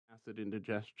acid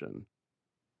indigestion.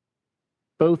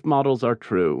 Both models are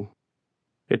true.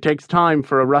 It takes time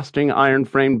for a rusting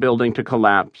iron-framed building to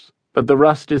collapse, but the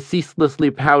rust is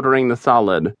ceaselessly powdering the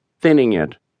solid, thinning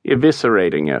it,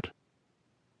 eviscerating it.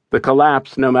 The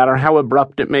collapse, no matter how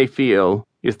abrupt it may feel,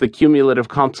 is the cumulative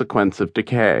consequence of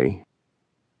decay.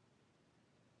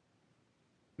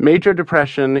 Major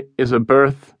depression is a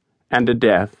birth and a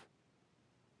death.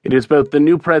 It is both the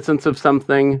new presence of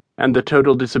something and the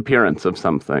total disappearance of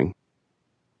something.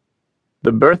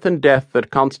 The birth and death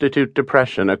that constitute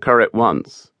depression occur at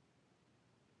once.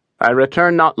 I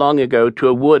returned not long ago to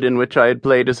a wood in which I had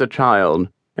played as a child,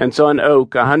 and saw an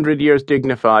oak 100 years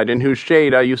dignified in whose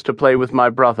shade I used to play with my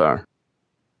brother.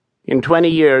 In 20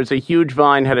 years a huge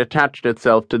vine had attached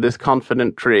itself to this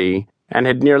confident tree and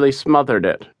had nearly smothered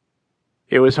it.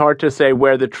 It was hard to say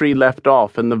where the tree left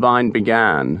off and the vine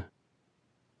began.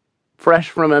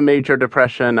 Fresh from a major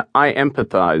depression, I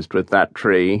empathized with that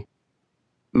tree.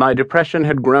 My depression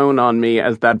had grown on me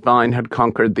as that vine had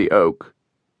conquered the oak.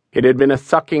 It had been a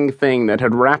sucking thing that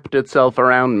had wrapped itself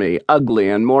around me, ugly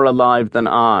and more alive than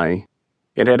I.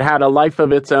 It had had a life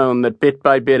of its own that bit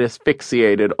by bit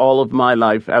asphyxiated all of my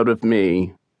life out of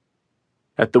me.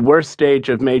 At the worst stage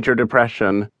of major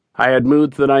depression, I had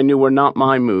moods that I knew were not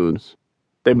my moods.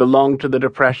 They belonged to the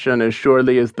depression as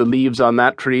surely as the leaves on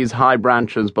that tree's high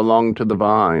branches belonged to the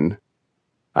vine.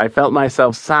 I felt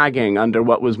myself sagging under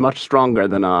what was much stronger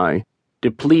than I,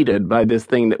 depleted by this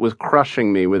thing that was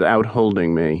crushing me without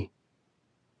holding me.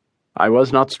 I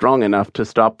was not strong enough to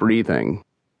stop breathing.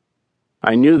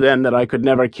 I knew then that I could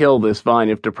never kill this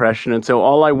vine of depression, and so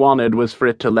all I wanted was for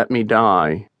it to let me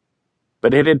die.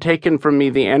 But it had taken from me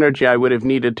the energy I would have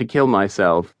needed to kill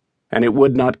myself, and it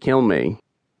would not kill me.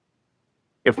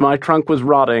 If my trunk was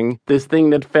rotting, this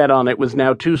thing that fed on it was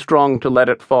now too strong to let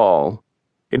it fall.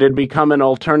 It had become an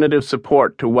alternative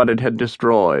support to what it had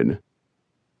destroyed.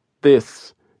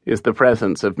 This is the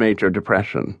presence of major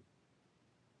depression.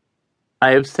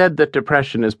 I have said that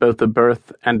depression is both a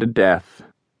birth and a death.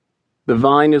 The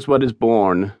vine is what is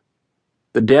born.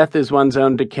 The death is one's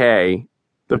own decay,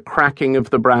 the cracking of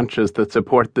the branches that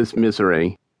support this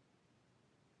misery.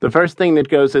 The first thing that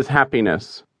goes is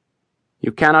happiness.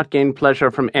 You cannot gain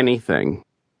pleasure from anything.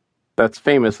 That's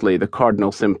famously the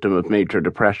cardinal symptom of major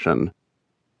depression.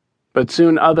 But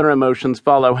soon other emotions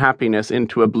follow happiness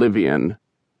into oblivion.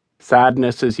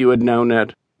 Sadness as you had known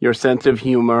it, your sense of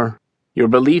humor, your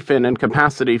belief in and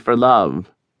capacity for love.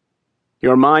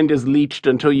 Your mind is leached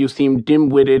until you seem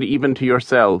dim-witted even to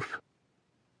yourself.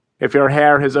 If your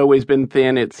hair has always been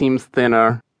thin, it seems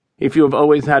thinner. If you have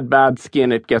always had bad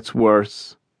skin, it gets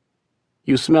worse.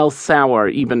 You smell sour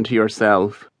even to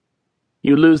yourself.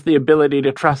 You lose the ability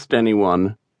to trust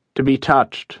anyone, to be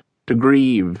touched, to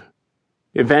grieve.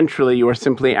 Eventually, you are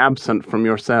simply absent from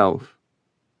yourself.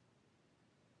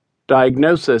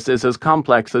 Diagnosis is as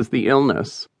complex as the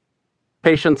illness.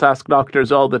 Patients ask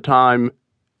doctors all the time,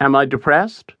 "Am I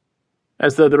depressed?"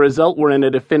 as though the result were in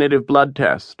a definitive blood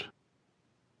test.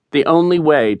 The only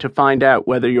way to find out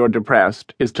whether you're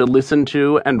depressed is to listen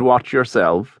to and watch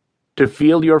yourself, to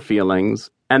feel your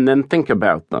feelings, and then think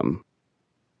about them.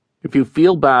 If you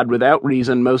feel bad without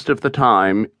reason most of the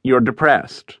time, you're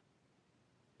depressed.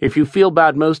 If you feel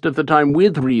bad most of the time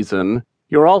with reason,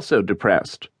 you're also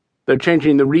depressed, though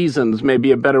changing the reasons may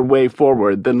be a better way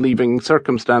forward than leaving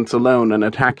circumstance alone and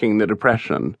attacking the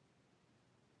depression.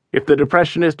 If the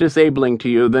depression is disabling to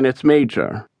you, then it's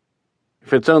major.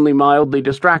 If it's only mildly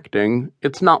distracting,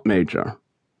 it's not major.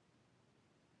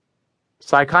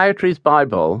 Psychiatry's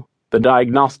Bible, the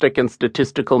Diagnostic and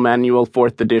Statistical Manual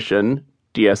 4th edition,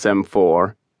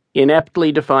 DSM-4,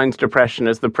 ineptly defines depression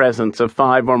as the presence of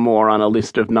 5 or more on a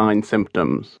list of 9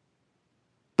 symptoms.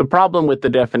 The problem with the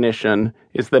definition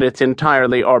is that it's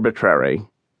entirely arbitrary.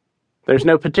 There's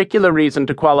no particular reason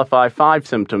to qualify 5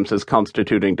 symptoms as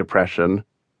constituting depression.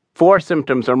 4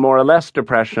 symptoms are more or less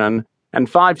depression, and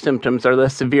 5 symptoms are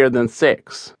less severe than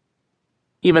 6.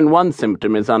 Even 1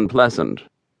 symptom is unpleasant.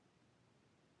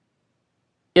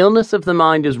 Illness of the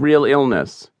mind is real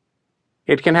illness.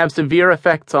 It can have severe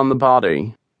effects on the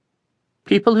body.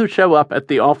 People who show up at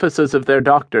the offices of their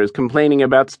doctors complaining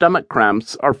about stomach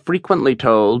cramps are frequently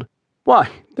told, "Why,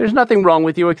 there's nothing wrong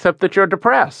with you except that you're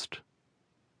depressed."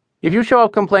 If you show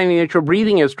up complaining that your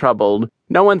breathing is troubled,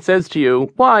 no one says to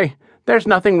you, "Why, there's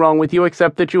nothing wrong with you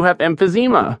except that you have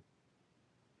emphysema."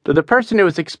 To the person who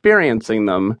is experiencing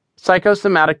them,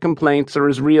 psychosomatic complaints are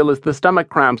as real as the stomach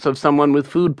cramps of someone with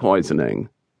food poisoning.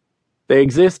 They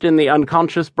exist in the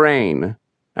unconscious brain,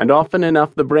 and often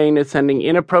enough the brain is sending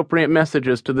inappropriate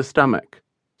messages to the stomach,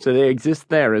 so they exist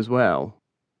there as well.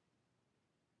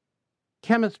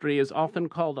 Chemistry is often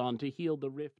called on to heal the rift